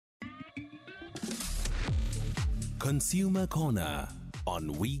Consumer Corner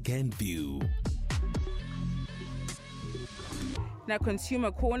on Weekend View. Now,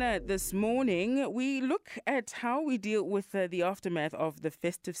 Consumer Corner this morning, we look at how we deal with the aftermath of the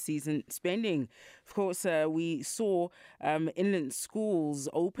festive season spending. Of course, we saw inland schools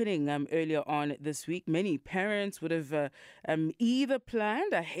opening earlier on this week. Many parents would have either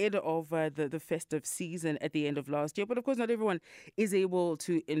planned ahead of the festive season at the end of last year, but of course not everyone is able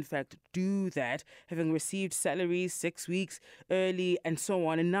to, in fact, do that, having received salaries 6 weeks early and so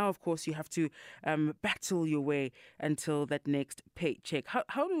on. And now, of course, you have to battle your way until that next paycheck.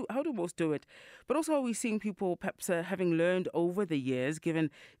 How do most do it? But also, are we seeing people perhaps having learned over the years, given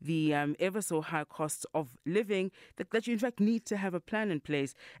the ever so high costs of living, that you in fact need to have a plan in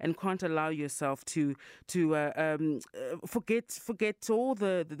place and can't allow yourself to forget all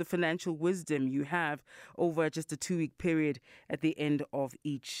the financial wisdom you have over just a 2-week period at the end of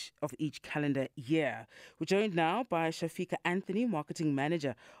each calendar year. We're joined now by Shafeeka Anthony, marketing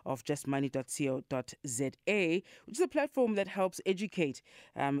manager of justmoney.co.za, which is a platform that helps educate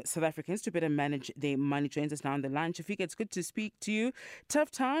South Africans to better manage their money. Joins us now on the line. Shafeeka, it's good to speak to you.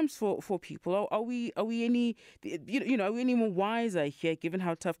 Tough times for people. Are we any are we any more wiser here, given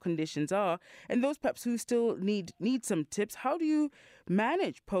how tough conditions are? And those perhaps who still need some tips. How do you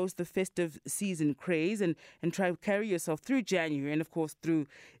manage post the festive season craze and try to carry yourself through January and of course through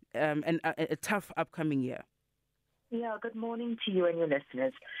a tough upcoming year? Yeah, good morning to you and your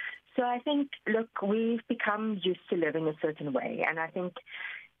listeners. So I think, look, we've become used to living a certain way, and I think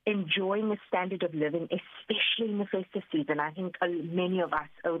enjoying a standard of living, especially in the festive season, I think many of us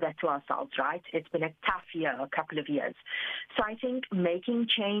owe that to ourselves, right? It's been a tough year, a couple of years. So I think making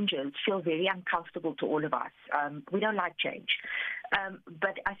changes feel very uncomfortable to all of us. We don't like change.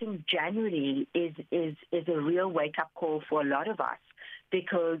 But I think January is a real wake-up call for a lot of us,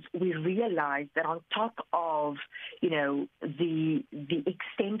 because we realize that on top of, the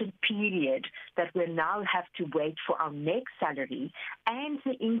extended period that we now have to wait for our next salary and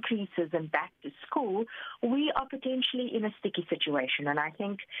the increases in back to school, we are potentially in a sticky situation. And I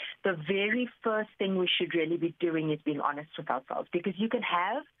think the very first thing we should really be doing is being honest with ourselves, because you can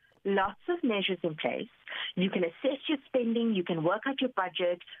have lots of measures in place. You can assess your spending, you can work out your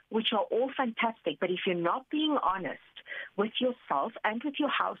budget, which are all fantastic. But if you're not being honest with yourself and with your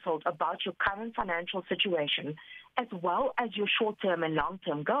household about your current financial situation, as well as your short-term and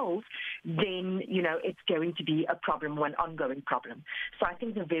long-term goals, then, it's going to be a problem, an ongoing problem. So I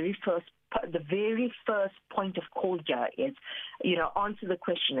think the very first point of call here is, answer the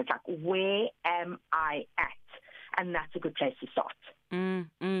question. It's like, where am I at? And that's a good place to start.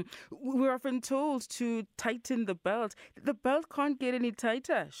 We're often told to tighten the belt. The belt can't get any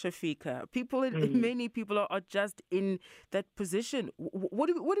tighter, Shafeeka. Many people are just in that position. What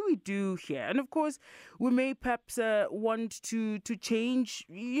do we do here? And of course, we may perhaps want to change,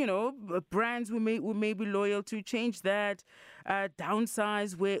 brands we may be loyal to, change that,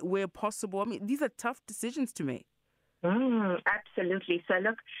 downsize where possible. I mean, these are tough decisions to make. Absolutely. So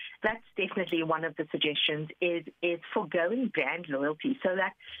look, that's definitely one of the suggestions is forgoing brand loyalty. So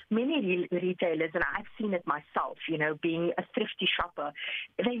that many retailers, and I've seen it myself, being a thrifty shopper,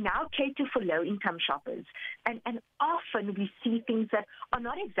 they now cater for low-income shoppers. And often we see things that are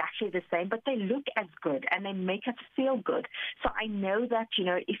not exactly the same, but they look as good and they make us feel good. So I know that,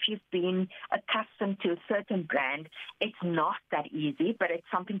 if you've been accustomed to a certain brand, it's not that easy, but it's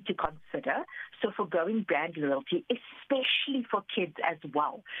something to consider. So forgoing brand loyalty, especially for kids as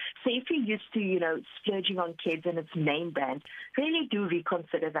well. So if you're used to, splurging on kids and its name brand, really do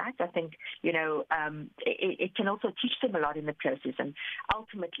reconsider that. I think, it can also teach them a lot in the process. And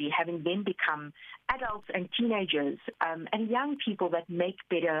ultimately, having them become adults and teenagers and young people that make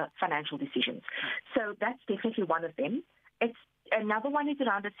better financial decisions. So that's definitely one of them. Another one is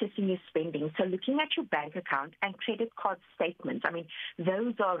around assessing your spending. So looking at your bank account and credit card statements. I mean,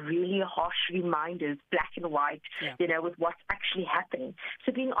 those are really harsh reminders, black and white, with what's actually happening.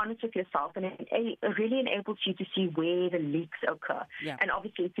 So being honest with yourself, and it really enables you to see where the leaks occur. Yeah. And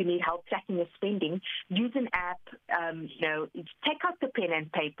obviously, if you need help tracking your spending, use an app, take out the pen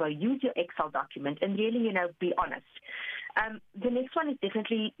and paper, use your Excel document, and really, be honest. The next one is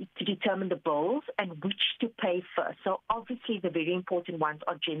definitely to determine the bills and which to pay first. So obviously the very important ones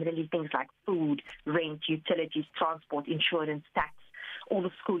are generally things like food, rent, utilities, transport, insurance, tax. all the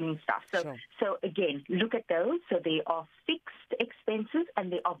schooling stuff. So again, look at those. So there are fixed expenses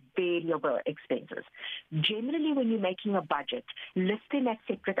and there are variable expenses. Generally, when you're making a budget, list them as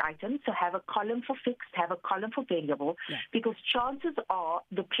separate items. So have a column for fixed, have a column for variable, because chances are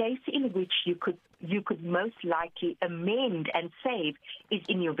the place in which you could most likely amend and save is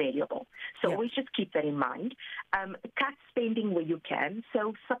in your variable. So always just keep that in mind. Cut spending where you can.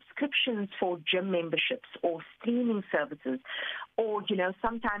 So subscriptions for gym memberships or streaming services, or,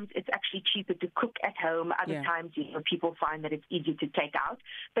 sometimes it's actually cheaper to cook at home. Other times, people find that it's easy to take out.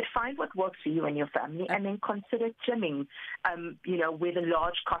 But find what works for you and your family, and then consider trimming, where the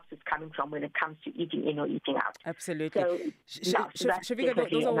large cost is coming from when it comes to eating in or eating out. Absolutely. So,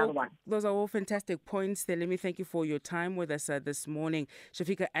 Shafeeka, those are all fantastic points there. Let me thank you for your time with us this morning.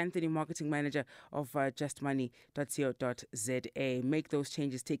 Shafeeka Anthony, Marketing Manager of justmoney.co.za. Make those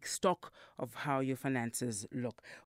changes. Take stock of how your finances look.